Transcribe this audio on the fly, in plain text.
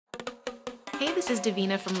Hey, this is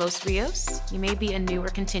Davina from Los Rios. You may be a new or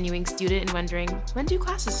continuing student and wondering, when do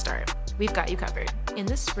classes start? We've got you covered. In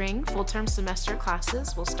the spring, full-term semester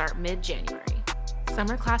classes will start mid-January.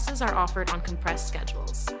 Summer classes are offered on compressed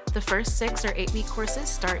schedules. The first 6 or 8 week courses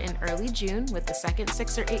start in early June, with the second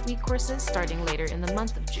 6 or 8 week courses starting later in the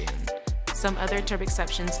month of June. Some other term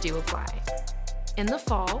exceptions do apply. In the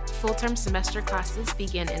fall, full-term semester classes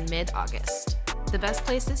begin in mid-August. The best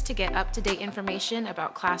places to get up-to-date information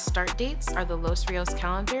about class start dates are the Los Rios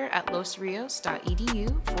calendar at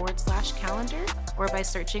losrios.edu/calendar or by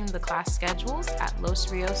searching the class schedules at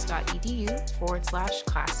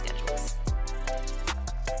losrios.edu/class schedules.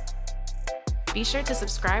 Be sure to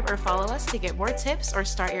subscribe or follow us to get more tips or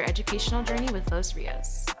start your educational journey with Los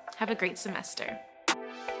Rios. Have a great semester.